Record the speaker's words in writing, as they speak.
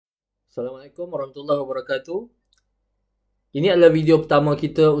Assalamualaikum warahmatullahi wabarakatuh. Ini adalah video pertama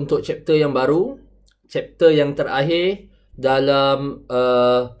kita untuk chapter yang baru, chapter yang terakhir dalam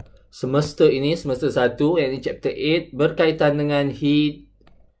semester ini, semester 1, yang ini chapter 8, berkaitan dengan heat,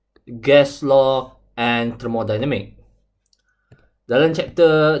 gas law and thermodynamic.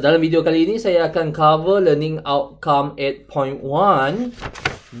 Dalam video kali ini saya akan cover learning outcome 8.1,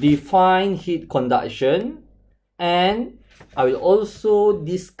 define heat conduction, and I will also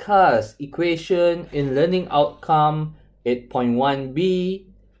discuss equation in learning outcome 8.1b.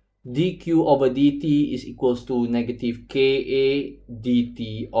 dq over dt is equals to negative ka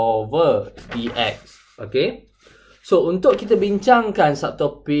dt over dx. Okay. So, untuk kita bincangkan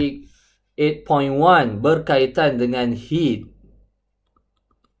subtopik 8.1 berkaitan dengan heat,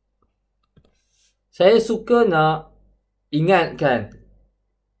 saya suka nak ingatkan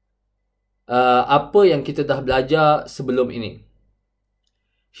apa yang kita dah belajar sebelum ini.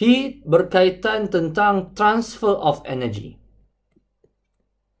 Heat berkaitan tentang transfer of energy.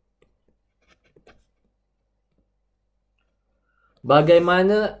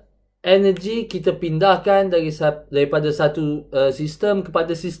 Bagaimana energi kita pindahkan daripada satu sistem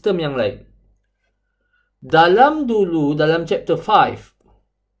kepada sistem yang lain. Dalam chapter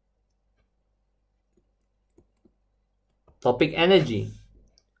 5, topik energy,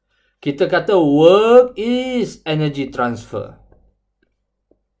 kita kata work is energy transfer.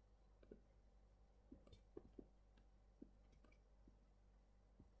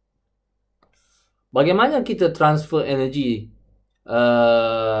 Bagaimana kita transfer energy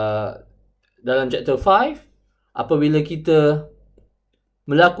dalam chapter 5? Apabila kita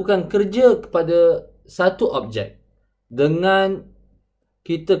melakukan kerja kepada satu objek dengan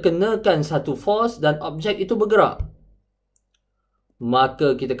kita kenakan satu force dan objek itu bergerak,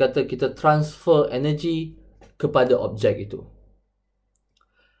 maka kita kata kita transfer energy kepada objek itu.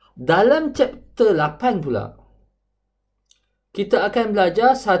 Dalam chapter 8 pula, kita akan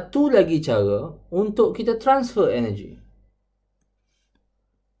belajar satu lagi cara untuk kita transfer energy.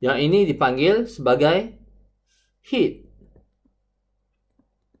 Yang ini dipanggil sebagai heat.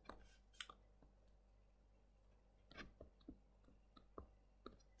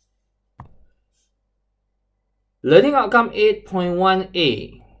 Learning outcome 8.1a.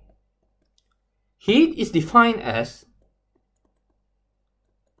 Heat is defined as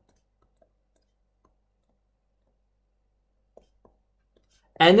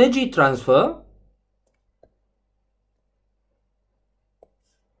energy transfer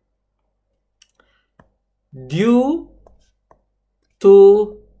due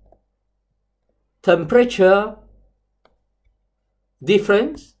to temperature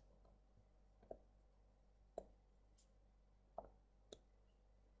difference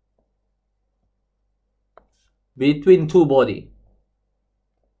between two body.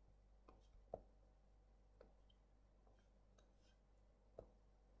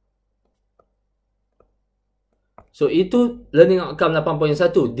 So, itu learning outcome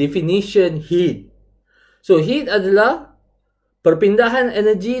 8.1, definition heat. So, heat adalah perpindahan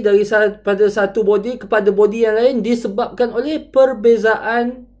energi daripada satu body kepada body yang lain disebabkan oleh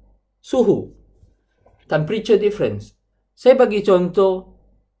perbezaan suhu, temperature difference. Saya bagi contoh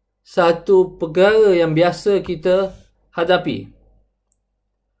satu perkara yang biasa kita hadapi.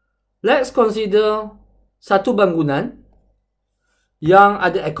 Let's consider satu bangunan yang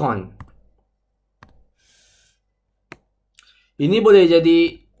ada aircon. Ini boleh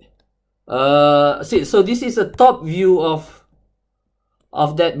jadi so this is a top view of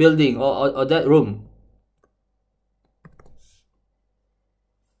that building or that room.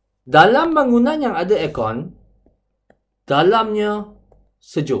 Dalam bangunan yang ada aircon, dalamnya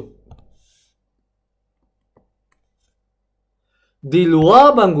sejuk. Di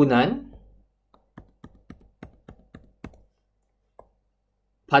luar bangunan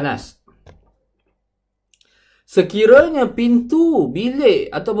panas. Sekiranya pintu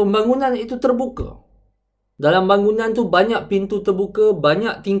bilik atau bangunan itu terbuka, dalam bangunan tu banyak pintu terbuka,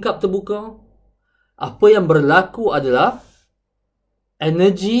 banyak tingkap terbuka, apa yang berlaku adalah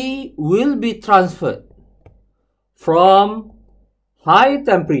energy will be transferred from high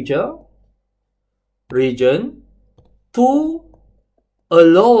temperature region to a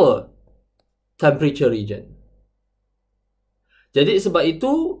lower temperature region. Jadi sebab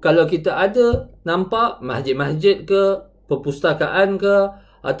itu, kalau kita ada nampak masjid-masjid ke, perpustakaan ke,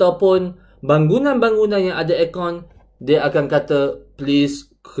 ataupun bangunan-bangunan yang ada aircon, dia akan kata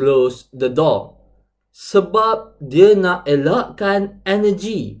please close the door. Sebab dia nak elakkan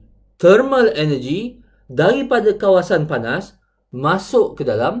energy, thermal energy daripada kawasan panas masuk ke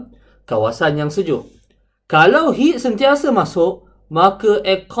dalam kawasan yang sejuk. Kalau heat sentiasa masuk, maka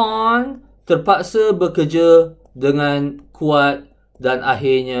aircon terpaksa bekerja dengan kuat dan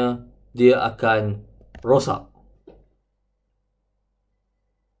akhirnya dia akan rosak.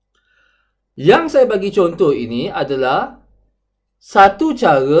 Yang saya bagi contoh ini adalah satu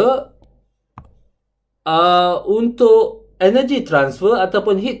cara untuk energy transfer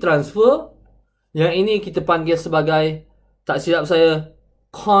ataupun heat transfer. Yang ini kita panggil sebagai, tak silap saya,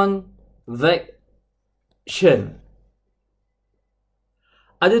 convection.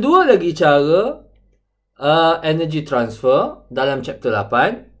 Ada dua lagi cara energy transfer dalam chapter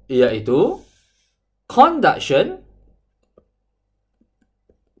 8, iaitu conduction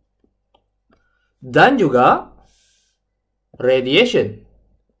dan juga radiation.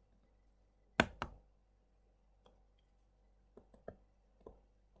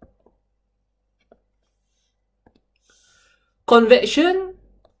 Convection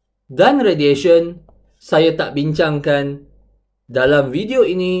dan radiation saya tak bincangkan dalam video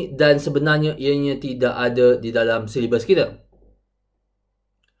ini dan sebenarnya ianya tidak ada di dalam silibus kita.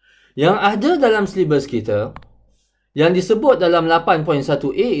 Yang ada dalam silibus kita, yang disebut dalam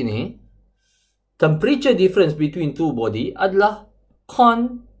 8.1a ini, temperature difference between two body adalah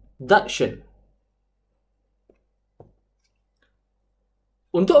conduction.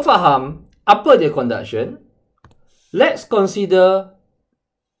 Untuk faham apa dia conduction, let's consider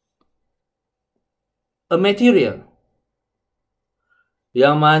a material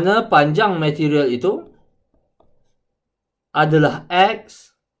yang mana panjang material itu adalah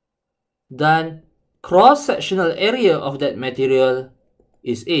X dan cross-sectional area of that material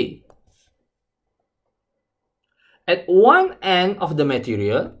is A. At one end of the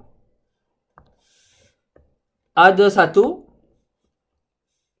material ada satu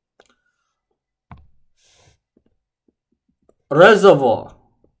reservoir.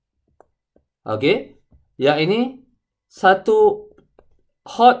 Okay, yang ini satu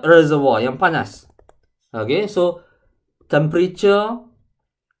hot reservoir yang panas. Okay, so temperature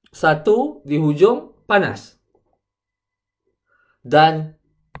satu di hujung panas. Dan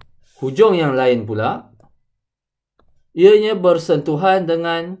hujung yang lain pula, ianya bersentuhan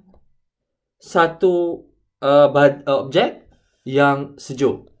dengan satu objek yang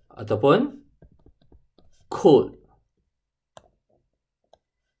sejuk ataupun cold.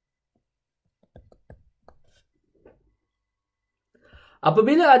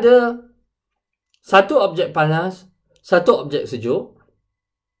 Apabila ada satu objek panas, satu objek sejuk,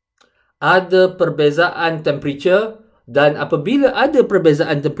 ada perbezaan temperature, dan apabila ada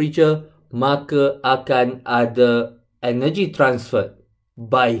perbezaan temperature, maka akan ada energy transfer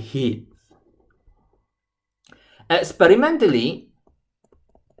by heat. Experimentally,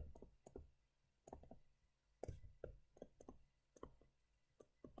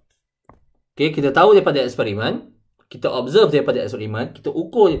 okay, kita tahu daripada eksperimen, kita observe daripada eksperimen, kita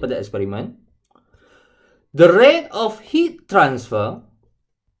ukur daripada eksperimen, the rate of heat transfer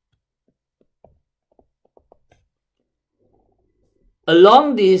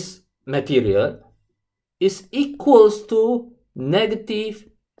along this material is equals to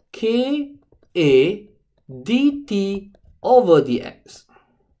negative Ka dt over dx.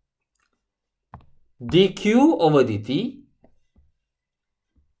 dq over dt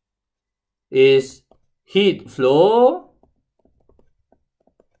is heat flow,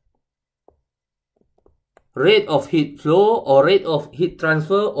 rate of heat flow or rate of heat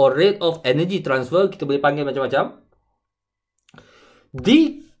transfer or rate of energy transfer, kita boleh panggil macam-macam.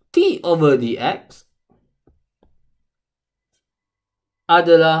 dt over dx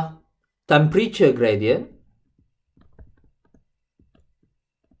adalah temperature gradient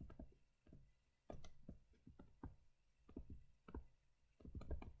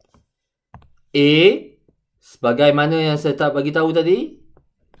A, sebagaimana yang saya tak bagi tahu tadi,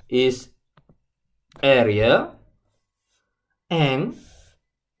 is area, and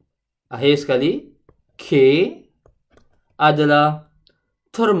akhir sekali K adalah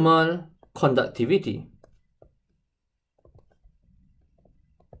thermal conductivity.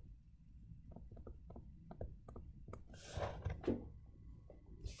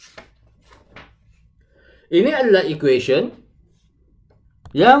 Ini adalah equation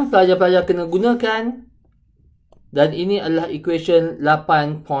yang pelajar-pelajar kena gunakan, dan ini adalah equation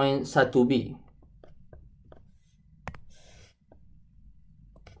 8.1b.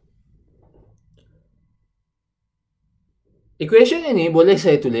 Equation ini boleh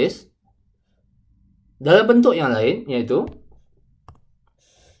saya tulis dalam bentuk yang lain, iaitu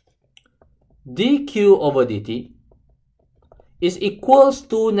dq over dt is equals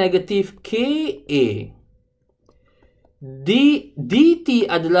to negative Ka. dt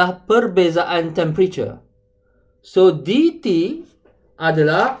adalah perbezaan temperature. So dt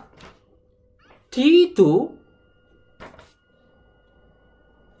adalah T2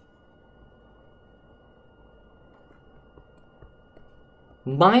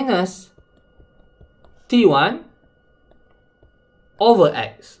 minus T1 over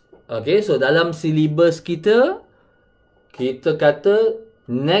X. Okay, so dalam silibus kita kata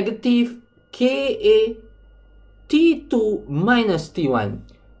negatif KA T2 minus T1.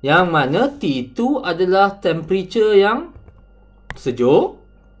 Yang mana T2 adalah temperature yang sejuk.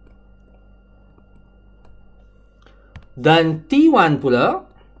 Dan T1 pula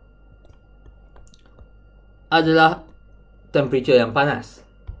adalah temperature yang panas.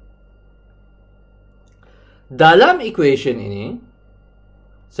 Dalam equation ini,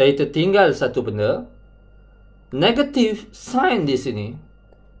 saya tertinggal satu benda. Negative sign di sini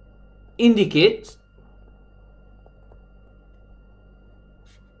indicates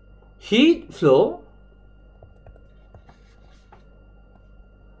heat flow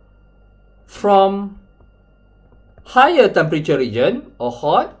from higher temperature region or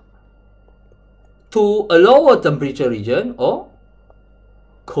hot to a lower temperature region or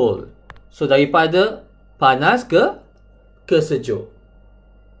cold. So daripada panas ke sejuk.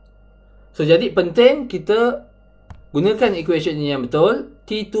 So jadi penting kita gunakan equation ini yang betul.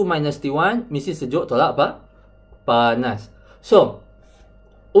 T2 minus T1 mesti sejuk tolak apa? Panas. So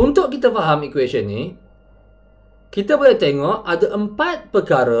untuk kita faham equation ni, kita boleh tengok ada 4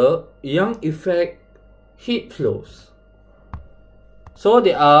 perkara yang affect heat flows. So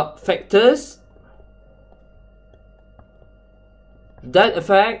there are factors that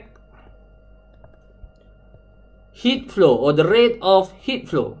affect heat flow or the rate of heat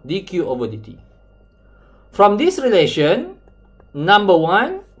flow, dQ over dt. From this relation, number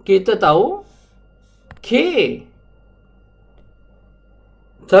 1, kita tahu K,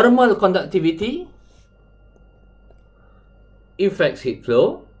 thermal conductivity, affects heat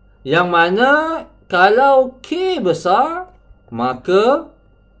flow. Yang mana kalau K besar, maka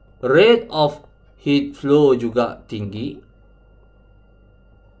rate of heat flow juga tinggi.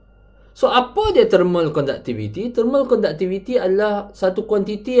 So, apa dia thermal conductivity? Thermal conductivity adalah satu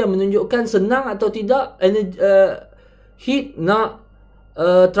kuantiti yang menunjukkan senang atau tidak heat nak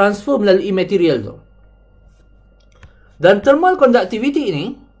transfer melalui material tu. Dan thermal conductivity ini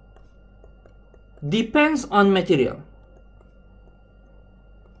depends on material.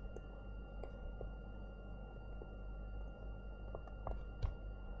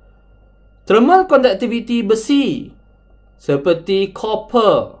 Thermal conductivity besi seperti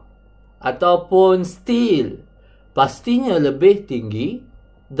copper ataupun steel pastinya lebih tinggi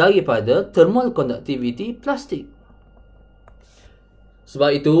daripada thermal conductivity plastik.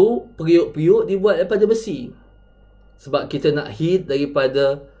 Sebab itu periuk-periuk dibuat daripada besi. Sebab kita nak heat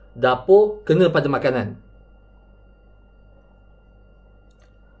daripada dapur kena pada makanan.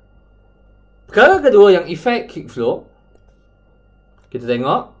 Perkara kedua yang effect heat flow, kita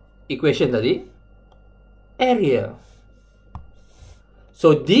tengok equation tadi, area.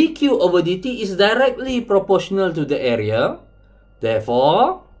 So dQ over dt is directly proportional to the area.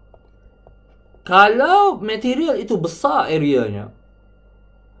 Therefore, kalau material itu besar areanya,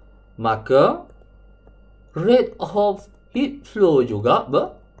 maka rate of heat flow juga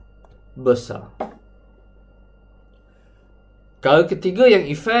besar. Kalau ketiga yang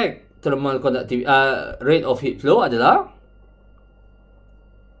effect thermal conductivity, rate of heat flow adalah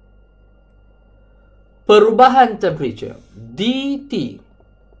perubahan temperature, dt,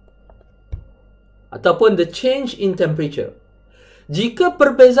 ataupun the change in temperature. Jika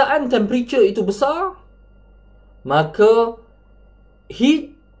perbezaan temperature itu besar, maka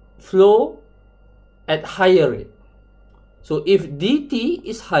heat flow at higher rate. So if dt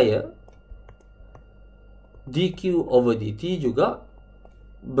is higher, dq over dt juga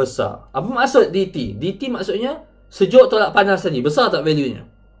besar. Apa maksud dt? dt maksudnya sejuk tolak panas tadi. Besar tak value-nya?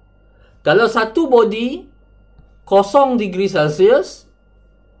 Kalau satu body 0 degree Celsius,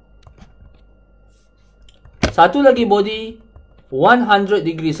 satu lagi body 100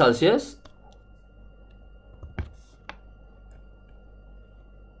 degree Celsius,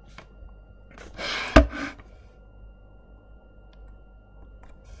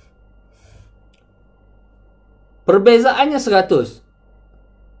 perbezaannya 100.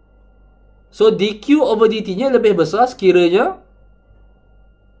 So dq over dt nya lebih besar sekiranya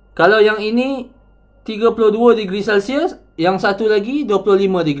kalau yang ini 32 degree Celsius, yang satu lagi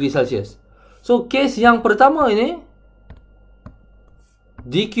 25 degree Celsius. So case yang pertama ini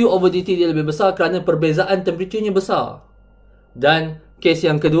dq over dt dia lebih besar kerana perbezaan temperaturenya besar. Dan case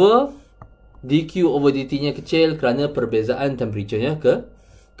yang kedua dq over dt nya kecil kerana perbezaan temperaturenya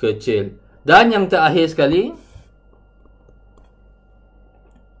kecil. Dan yang terakhir sekali,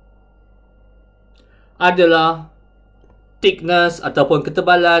 adalah thickness ataupun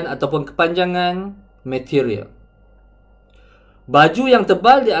ketebalan ataupun kepanjangan material. Baju yang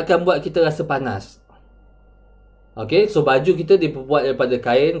tebal dia akan buat kita rasa panas. Okay, so baju kita dibuat daripada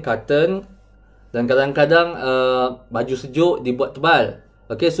kain, cotton, dan kadang-kadang baju sejuk dibuat tebal.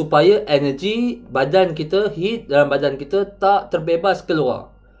 Okay, supaya energi badan kita, heat dalam badan kita tak terbebas keluar.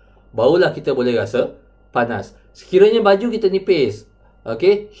 Barulah kita boleh rasa panas. Sekiranya baju kita nipis,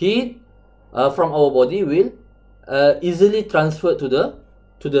 okay, heat from our body will easily transfer to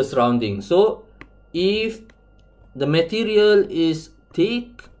the surrounding. So if the material is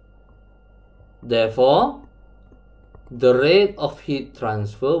thick, therefore the rate of heat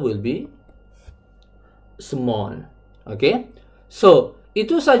transfer will be small. Okay, so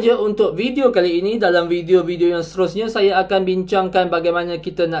itu saja untuk video kali ini. Dalam video-video yang seterusnya saya akan bincangkan bagaimana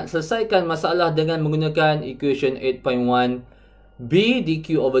kita nak selesaikan masalah dengan menggunakan equation 8.1 B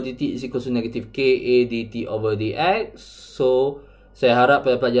dq over dt is equal to negative ka dt over dx. So saya harap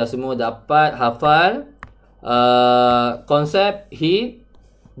pelajar semua dapat hafal konsep heat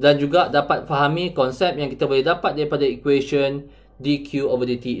dan juga dapat fahami konsep yang kita boleh dapat daripada equation dq over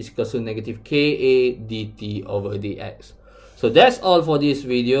dt is equal to negative ka dt over dx. So that's all for this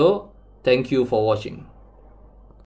video. Thank you for watching.